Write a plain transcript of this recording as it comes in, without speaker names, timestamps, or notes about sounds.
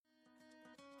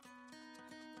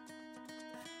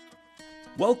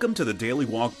Welcome to the Daily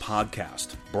Walk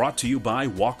Podcast, brought to you by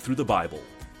Walk Through the Bible.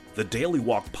 The Daily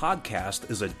Walk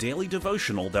Podcast is a daily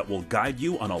devotional that will guide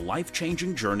you on a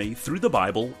life-changing journey through the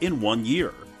Bible in 1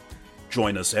 year.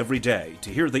 Join us every day to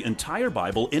hear the entire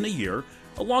Bible in a year,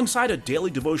 alongside a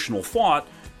daily devotional thought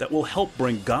that will help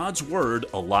bring God's Word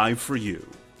alive for you.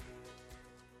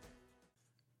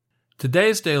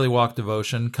 Today's Daily Walk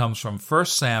devotion comes from 1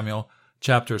 Samuel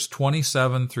chapters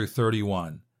 27 through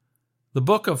 31. The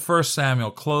book of 1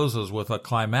 Samuel closes with a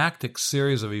climactic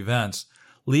series of events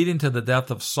leading to the death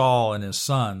of Saul and his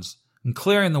sons, and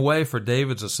clearing the way for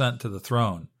David's ascent to the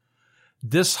throne.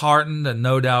 Disheartened and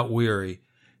no doubt weary,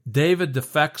 David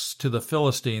defects to the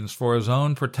Philistines for his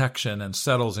own protection and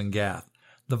settles in Gath,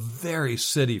 the very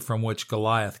city from which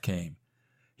Goliath came.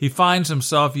 He finds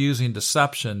himself using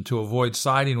deception to avoid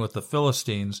siding with the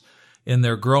Philistines in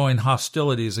their growing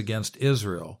hostilities against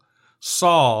Israel.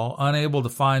 Saul, unable to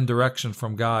find direction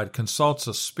from God, consults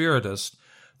a spiritist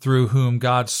through whom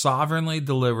God sovereignly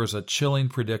delivers a chilling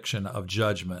prediction of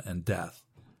judgment and death.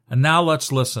 And now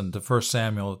let's listen to 1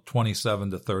 Samuel 27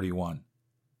 to 31.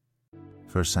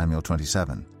 1 Samuel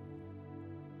 27.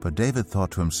 But David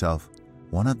thought to himself,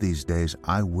 "One of these days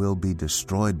I will be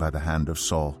destroyed by the hand of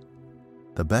Saul.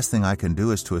 The best thing I can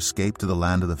do is to escape to the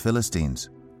land of the Philistines.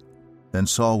 Then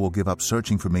Saul will give up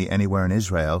searching for me anywhere in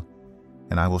Israel,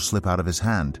 and I will slip out of his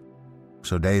hand."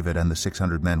 So David and the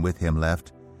 600 men with him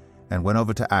left, and went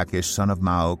over to Achish, son of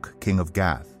Maok, king of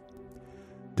Gath.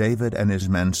 David and his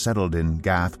men settled in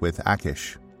Gath with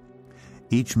Achish.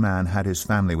 Each man had his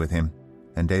family with him,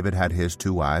 and David had his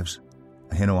 2 wives,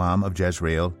 Ahinoam of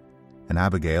Jezreel, and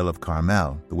Abigail of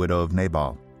Carmel, the widow of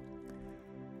Nabal.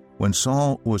 When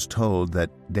Saul was told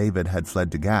that David had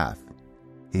fled to Gath,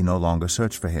 he no longer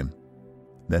searched for him.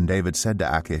 Then David said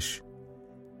to Achish,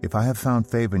 "If I have found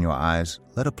favor in your eyes,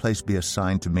 let a place be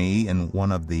assigned to me in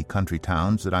one of the country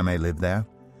towns, that I may live there.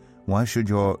 Why should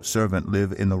your servant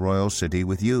live in the royal city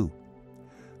with you?"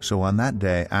 So on that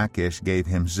day Achish gave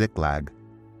him Ziklag,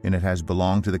 and it has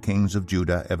belonged to the kings of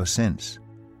Judah ever since.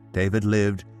 David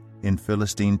lived in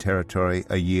Philistine territory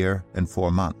 1 year and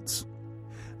 4 months.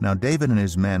 Now David and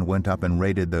his men went up and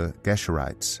raided the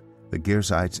Geshurites, the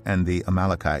Girzites, and the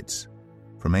Amalekites.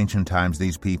 From ancient times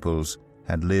these peoples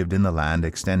had lived in the land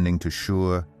extending to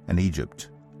Shur and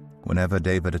Egypt. Whenever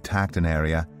David attacked an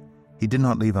area, he did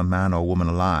not leave a man or woman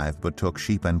alive, but took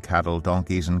sheep and cattle,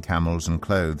 donkeys and camels and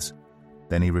clothes.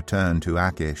 Then he returned to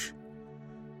Achish.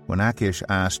 When Achish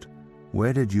asked,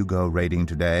 "Where did you go raiding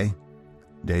today?"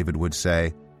 David would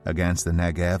say, "Against the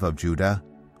Negev of Judah,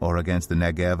 or against the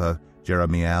Negev of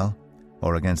Jerahmeel,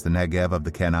 or against the Negev of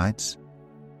the Kenites."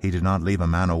 He did not leave a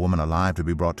man or woman alive to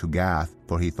be brought to Gath,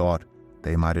 for he thought,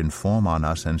 "They might inform on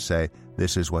us and say,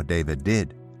 'This is what David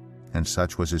did.'" And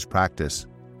such was his practice,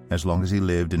 as long as he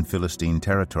lived in Philistine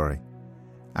territory.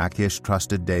 Achish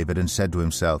trusted David and said to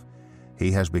himself,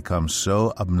 "He has become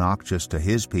so obnoxious to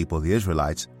his people, the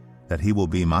Israelites, that he will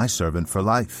be my servant for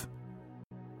life."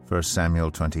 1 Samuel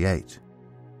 28.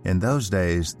 In those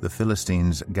days the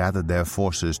Philistines gathered their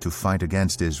forces to fight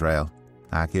against Israel.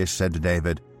 Achish said to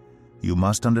David, "You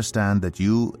must understand that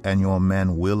you and your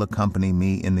men will accompany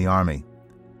me in the army."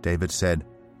 David said,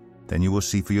 "Then you will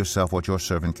see for yourself what your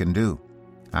servant can do."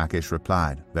 Achish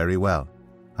replied, "Very well,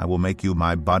 I will make you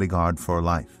my bodyguard for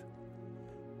life."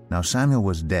 Now Samuel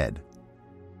was dead,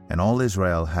 and all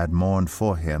Israel had mourned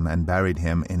for him and buried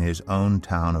him in his own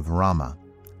town of Ramah.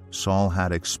 Saul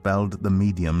had expelled the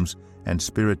mediums and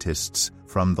spiritists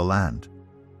from the land.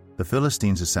 The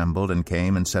Philistines assembled and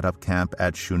came and set up camp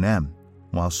at Shunem,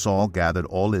 while Saul gathered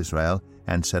all Israel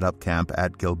and set up camp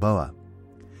at Gilboa.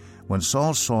 When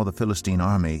Saul saw the Philistine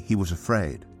army, he was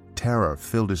afraid. Terror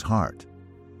filled his heart.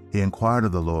 He inquired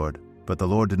of the Lord, but the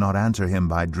Lord did not answer him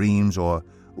by dreams or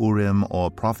Urim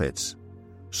or prophets.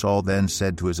 Saul then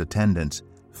said to his attendants,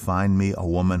 "Find me a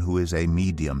woman who is a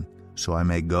medium, so I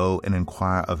may go and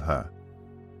inquire of her."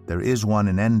 "There is one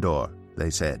in Endor," they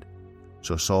said.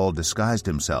 So Saul disguised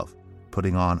himself,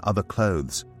 putting on other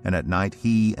clothes, and at night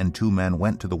he and 2 men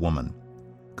went to the woman.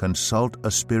 "Consult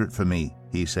a spirit for me,"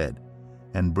 he said,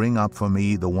 "and bring up for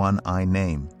me the one I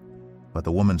name." But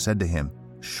the woman said to him,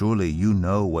 "Surely you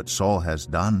know what Saul has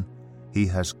done. He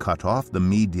has cut off the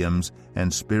mediums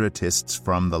and spiritists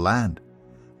from the land.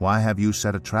 Why have you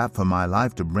set a trap for my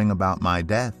life to bring about my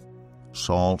death?"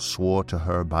 Saul swore to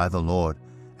her by the Lord,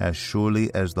 "As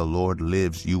surely as the Lord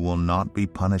lives, you will not be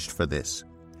punished for this."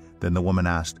 Then the woman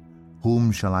asked,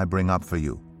 "Whom shall I bring up for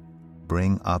you?"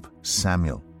 "Bring up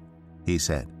Samuel," he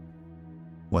said.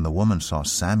 When the woman saw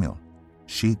Samuel,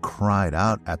 she cried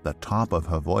out at the top of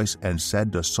her voice and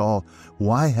said to Saul,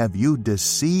 "Why have you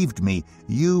deceived me?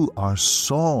 You are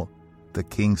Saul." The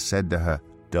king said to her,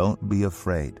 "Don't be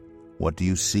afraid. What do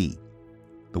you see?"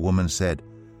 The woman said,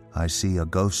 "I see a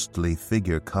ghostly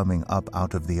figure coming up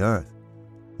out of the earth."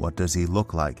 "What does he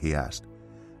look like?" he asked.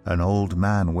 "An old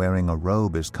man wearing a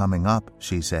robe is coming up,"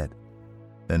 she said.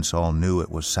 Then Saul knew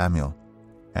it was Samuel,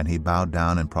 and he bowed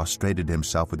down and prostrated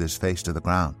himself with his face to the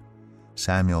ground.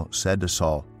 Samuel said to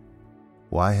Saul,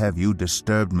 "Why have you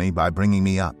disturbed me by bringing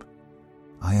me up?"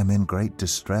 "I am in great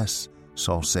distress,"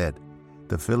 Saul said.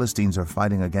 "The Philistines are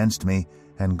fighting against me,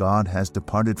 and God has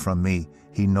departed from me.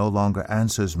 He no longer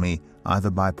answers me, either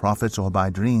by prophets or by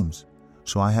dreams.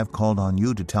 So I have called on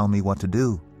you to tell me what to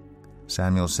do."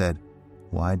 Samuel said,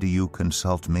 "Why do you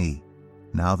consult me,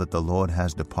 now that the Lord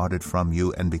has departed from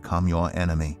you and become your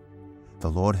enemy?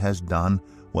 The Lord has done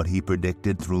what he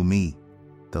predicted through me.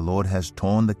 The Lord has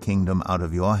torn the kingdom out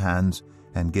of your hands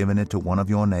and given it to one of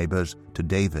your neighbors, to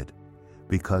David.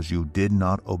 Because you did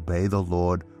not obey the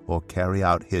Lord or carry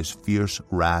out his fierce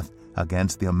wrath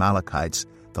against the Amalekites,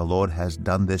 the Lord has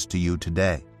done this to you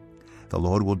today. The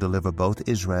Lord will deliver both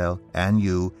Israel and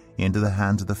you into the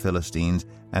hands of the Philistines,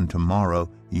 and tomorrow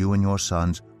you and your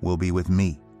sons will be with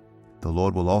me. The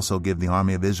Lord will also give the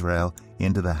army of Israel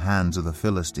into the hands of the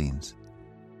Philistines."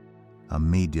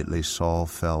 Immediately Saul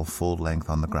fell full length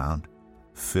on the ground,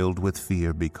 filled with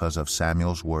fear because of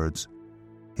Samuel's words.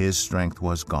 His strength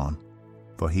was gone,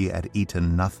 for he had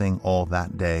eaten nothing all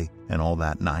that day and all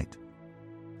that night.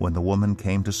 When the woman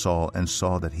came to Saul and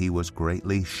saw that he was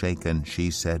greatly shaken, she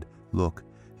said, "Look,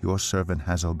 your servant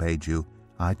has obeyed you.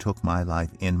 I took my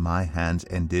life in my hands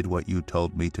and did what you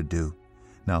told me to do.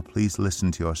 Now please listen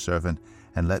to your servant,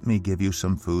 and let me give you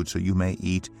some food so you may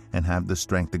eat and have the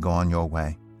strength to go on your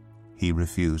way." He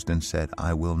refused and said,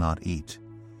 "I will not eat."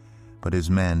 But his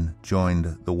men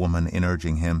joined the woman in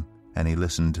urging him, and he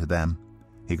listened to them.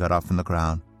 He got up from the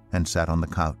ground and sat on the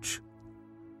couch.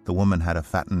 The woman had a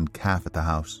fattened calf at the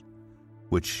house,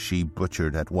 which she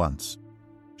butchered at once.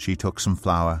 She took some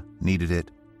flour, kneaded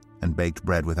it, and baked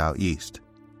bread without yeast.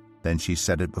 Then she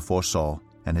set it before Saul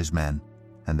and his men,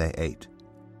 and they ate.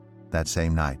 That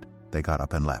same night they got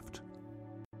up and left.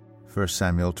 1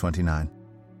 Samuel 29.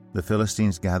 The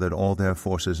Philistines gathered all their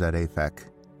forces at Aphek,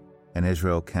 and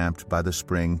Israel camped by the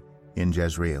spring in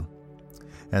Jezreel.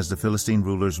 As the Philistine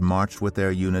rulers marched with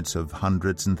their units of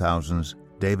hundreds and thousands,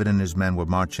 David and his men were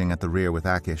marching at the rear with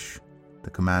Achish. The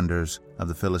commanders of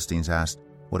the Philistines asked,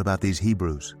 "What about these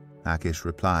Hebrews?" Achish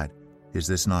replied, "Is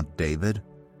this not David,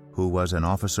 who was an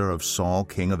officer of Saul,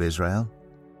 king of Israel?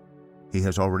 He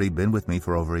has already been with me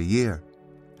for over a year,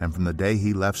 and from the day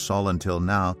he left Saul until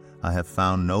now I have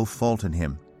found no fault in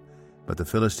him." But the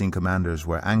Philistine commanders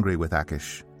were angry with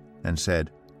Achish and said,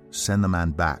 "Send the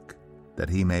man back, that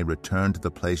he may return to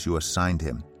the place you assigned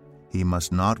him. He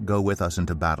must not go with us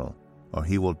into battle, or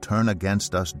he will turn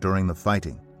against us during the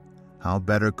fighting. How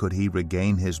better could he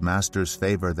regain his master's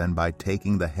favor than by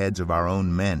taking the heads of our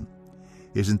own men?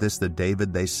 Isn't this the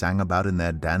David they sang about in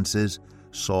their dances?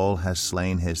 Saul has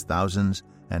slain his thousands,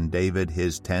 and David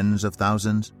his tens of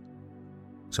thousands."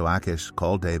 So Achish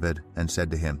called David and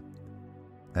said to him,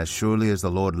 "As surely as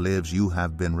the Lord lives, you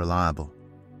have been reliable,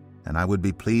 and I would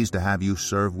be pleased to have you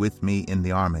serve with me in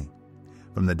the army.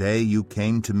 From the day you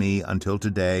came to me until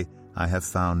today, I have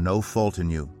found no fault in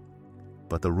you.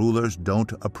 But the rulers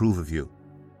don't approve of you.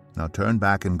 Now turn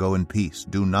back and go in peace.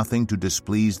 Do nothing to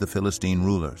displease the Philistine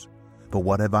rulers." "But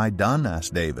what have I done?"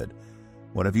 asked David.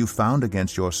 "What have you found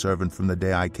against your servant from the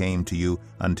day I came to you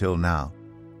until now?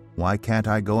 Why can't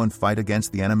I go and fight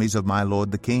against the enemies of my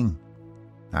lord the king?"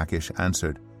 Achish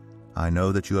answered, "I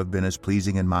know that you have been as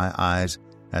pleasing in my eyes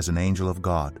as an angel of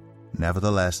God.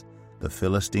 Nevertheless, the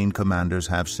Philistine commanders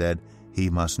have said, 'He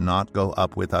must not go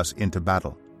up with us into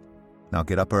battle.' Now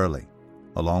get up early,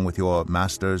 along with your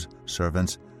master's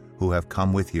servants who have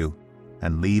come with you,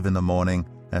 and leave in the morning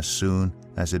as soon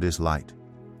as it is light."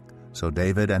 So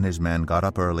David and his men got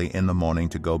up early in the morning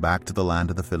to go back to the land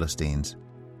of the Philistines,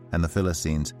 and the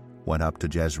Philistines went up to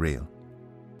Jezreel.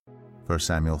 1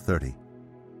 Samuel 30.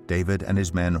 David and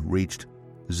his men reached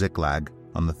Ziklag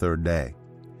on the third day.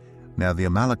 Now the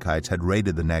Amalekites had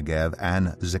raided the Negev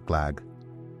and Ziklag.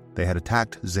 They had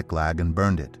attacked Ziklag and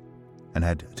burned it, and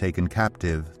had taken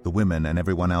captive the women and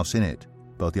everyone else in it,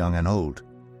 both young and old.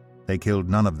 They killed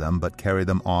none of them, but carried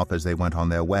them off as they went on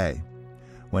their way.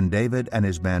 When David and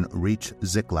his men reached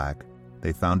Ziklag,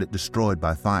 they found it destroyed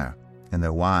by fire, and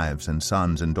their wives and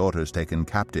sons and daughters taken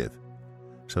captive.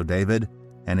 So David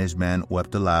and his men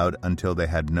wept aloud until they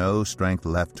had no strength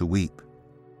left to weep.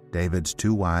 David's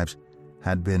two wives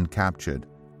had been captured,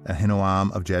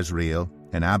 Ahinoam of Jezreel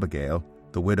and Abigail,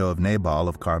 the widow of Nabal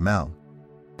of Carmel.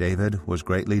 David was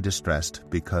greatly distressed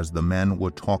because the men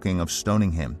were talking of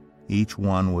stoning him, Each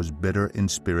one was bitter in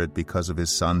spirit because of his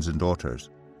sons and daughters.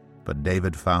 But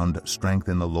David found strength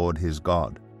in the Lord his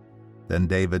God. Then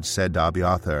David said to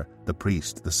Abiathar the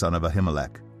priest, the son of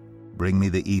Ahimelech, "Bring me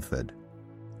the ephod."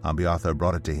 Abiathar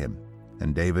brought it to him,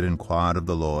 and David inquired of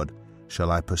the Lord,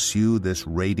 "Shall I pursue this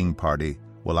raiding party?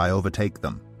 Will I overtake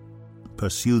them?"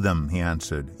 "Pursue them," he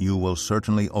answered. "You will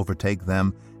certainly overtake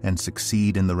them and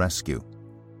succeed in the rescue."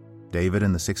 David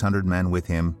and the 600 men with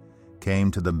him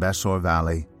came to the Besor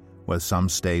valley, where some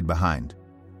stayed behind.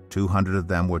 200 of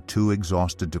them were too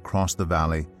exhausted to cross the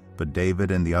valley, but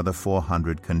David and the other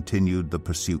 400 continued the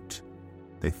pursuit.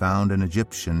 They found an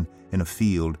Egyptian in a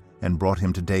field and brought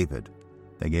him to David.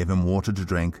 They gave him water to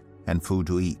drink and food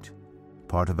to eat,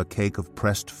 part of a cake of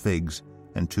pressed figs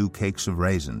and 2 cakes of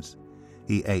raisins.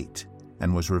 He ate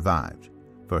and was revived,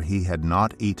 for he had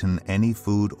not eaten any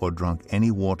food or drunk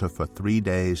any water for 3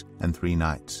 days and 3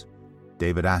 nights.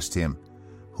 David asked him,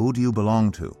 "Who do you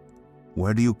belong to?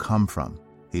 Where do you come from?"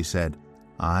 He said,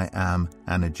 "I am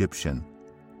an Egyptian,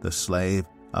 the slave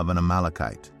of an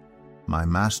Amalekite. My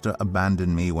master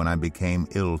abandoned me when I became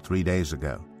ill 3 days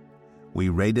ago. We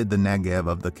raided the Negev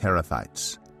of the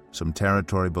Kerethites, some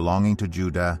territory belonging to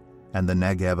Judah, and the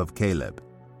Negev of Caleb,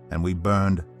 and we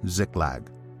burned Ziklag."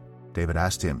 David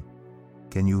asked him,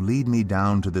 "Can you lead me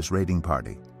down to this raiding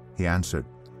party?" He answered,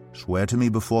 "Swear to me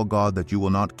before God that you will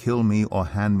not kill me or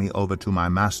hand me over to my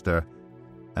master,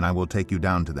 and I will take you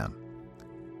down to them."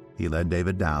 He led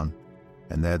David down,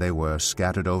 and there they were,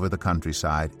 scattered over the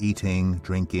countryside, eating,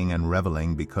 drinking, and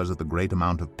reveling because of the great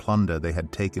amount of plunder they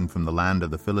had taken from the land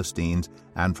of the Philistines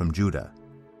and from Judah.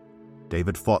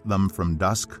 David fought them from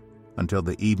dusk until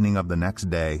the evening of the next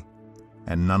day,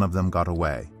 and none of them got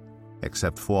away,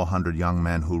 except 400 young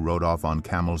men who rode off on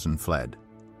camels and fled.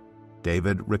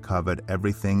 David recovered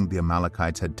everything the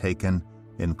Amalekites had taken,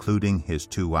 including his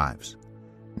 2 wives.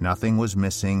 Nothing was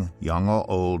missing, young or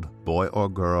old, boy or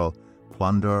girl,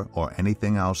 plunder or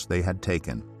anything else they had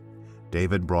taken.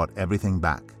 David brought everything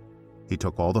back. He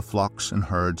took all the flocks and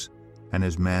herds, and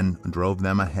his men drove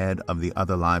them ahead of the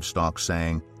other livestock,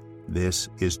 saying, "This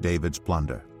is David's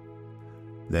plunder."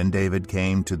 Then David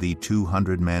came to the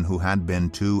 200 men who had been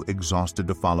too exhausted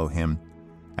to follow him,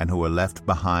 and who were left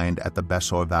behind at the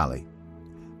Besor valley.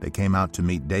 They came out to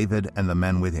meet David and the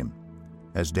men with him.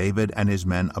 As David and his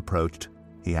men approached,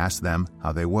 he asked them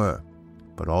how they were.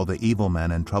 But all the evil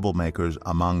men and troublemakers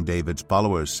among David's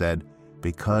followers said,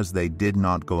 "Because they did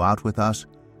not go out with us,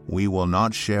 we will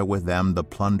not share with them the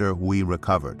plunder we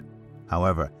recovered.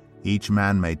 However, each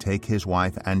man may take his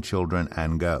wife and children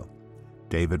and go."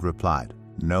 David replied,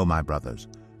 "No, my brothers,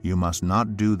 you must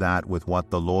not do that with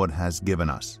what the Lord has given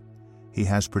us. He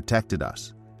has protected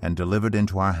us and delivered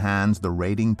into our hands the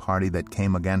raiding party that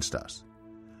came against us.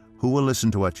 Who will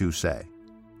listen to what you say?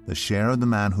 The share of the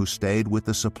man who stayed with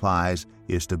the supplies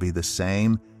is to be the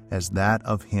same as that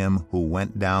of him who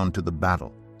went down to the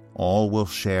battle. All will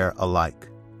share alike."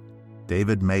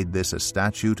 David made this a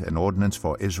statute and ordinance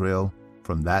for Israel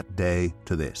from that day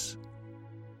to this.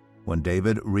 When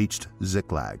David reached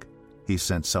Ziklag, he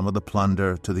sent some of the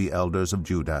plunder to the elders of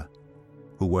Judah,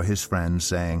 who were his friends,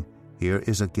 saying, "Here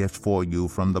is a gift for you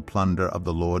from the plunder of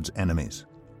the Lord's enemies."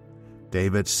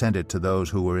 David sent it to those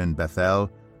who were in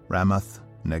Bethel, Ramoth,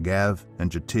 Negev, and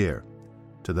Jatir,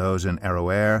 to those in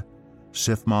Aroer,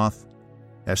 Siphmoth,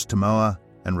 Eshtemoa,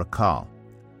 and Rakal,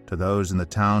 to those in the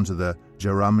towns of the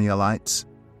Jerahmeelites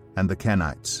and the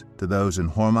Kenites, to those in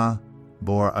Hormah,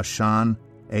 Bor Ashan,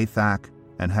 Athak,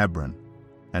 and Hebron,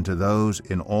 and to those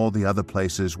in all the other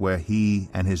places where he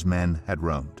and his men had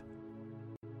roamed.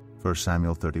 1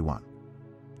 Samuel 31.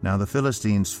 Now the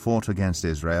Philistines fought against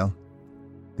Israel.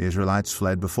 The Israelites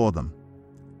fled before them,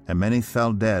 and many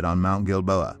fell dead on Mount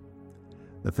Gilboa.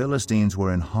 The Philistines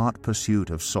were in hot pursuit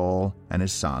of Saul and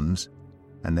his sons,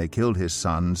 and they killed his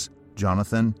sons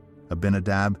Jonathan,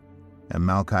 Abinadab, and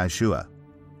Malchishua.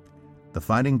 The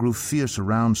fighting grew fierce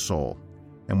around Saul,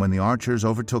 and when the archers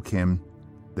overtook him,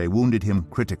 they wounded him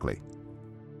critically.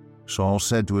 Saul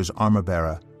said to his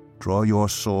armor-bearer, "Draw your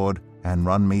sword and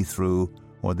run me through,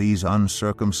 or these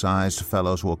uncircumcised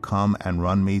fellows will come and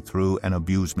run me through and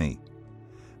abuse me."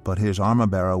 But his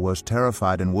armor-bearer was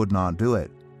terrified and would not do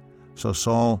it. So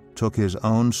Saul took his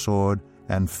own sword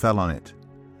and fell on it.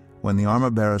 When the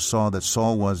armor-bearer saw that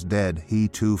Saul was dead, he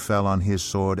too fell on his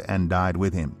sword and died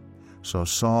with him. So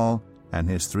Saul and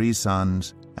his 3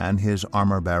 sons and his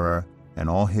armor-bearer and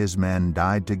all his men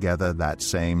died together that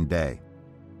same day.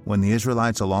 When the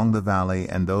Israelites along the valley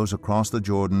and those across the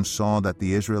Jordan saw that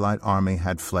the Israelite army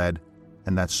had fled,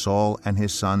 and that Saul and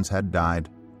his sons had died,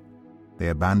 they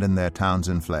abandoned their towns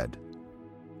and fled.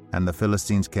 And the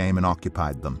Philistines came and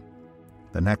occupied them.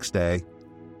 The next day,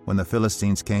 when the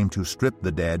Philistines came to strip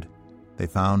the dead, they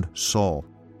found Saul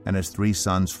and his 3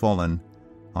 sons fallen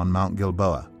on Mount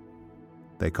Gilboa.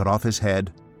 They cut off his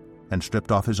head and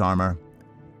stripped off his armor,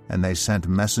 and they sent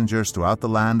messengers throughout the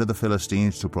land of the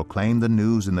Philistines to proclaim the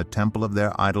news in the temple of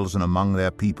their idols and among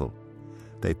their people.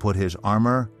 They put his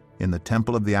armor in the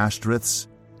temple of the Ashtoreths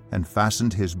and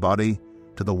fastened his body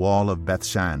to the wall of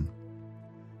Bethshan.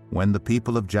 When the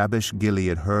people of Jabesh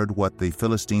Gilead heard what the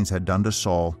Philistines had done to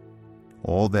Saul,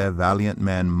 all their valiant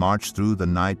men marched through the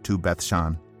night to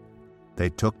Bethshan. They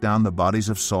took down the bodies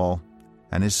of Saul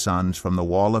and his sons from the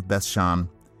wall of Bethshan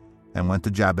and went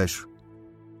to Jabesh,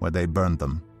 where they burned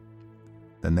them.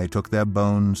 Then they took their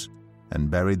bones and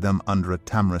buried them under a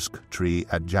tamarisk tree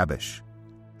at Jabesh,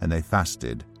 and they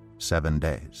fasted 7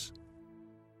 days.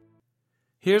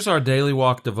 Here's our Daily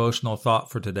Walk devotional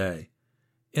thought for today.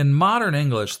 In modern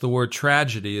English, the word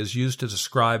tragedy is used to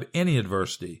describe any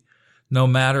adversity, no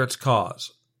matter its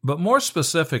cause. But more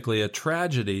specifically, a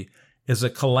tragedy is a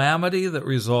calamity that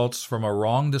results from a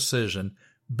wrong decision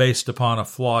based upon a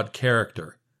flawed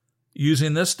character.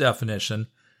 Using this definition,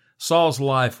 Saul's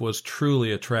life was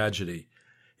truly a tragedy.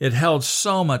 It held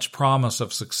so much promise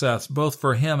of success both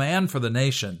for him and for the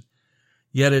nation,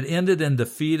 yet it ended in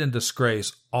defeat and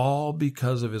disgrace, all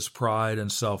because of his pride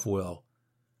and self-will.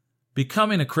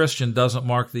 Becoming a Christian doesn't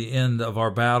mark the end of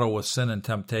our battle with sin and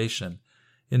temptation.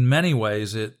 In many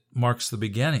ways, it marks the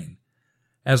beginning.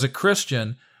 As a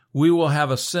Christian, we will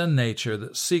have a sin nature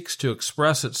that seeks to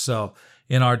express itself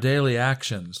in our daily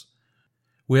actions.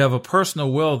 We have a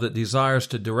personal will that desires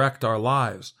to direct our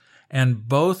lives, and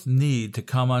both need to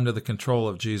come under the control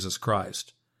of Jesus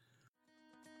Christ.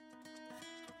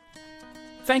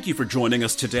 Thank you for joining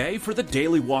us today for the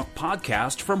Daily Walk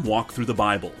podcast from Walk Through the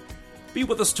Bible. Be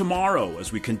with us tomorrow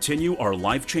as we continue our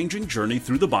life-changing journey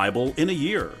through the Bible in a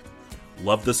year.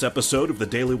 Love this episode of the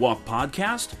Daily Walk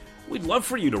podcast? We'd love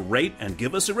for you to rate and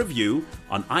give us a review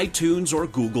on iTunes or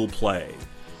Google Play.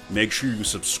 Make sure you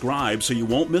subscribe so you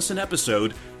won't miss an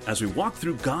episode as we walk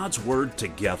through God's Word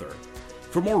together.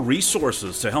 For more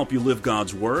resources to help you live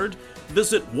God's Word,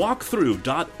 visit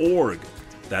walkthrough.org.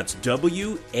 That's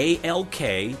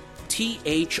WALKTHRU.org.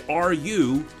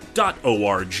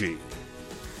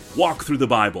 Walk through the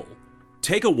Bible.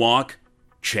 Take a walk,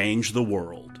 change the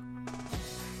world.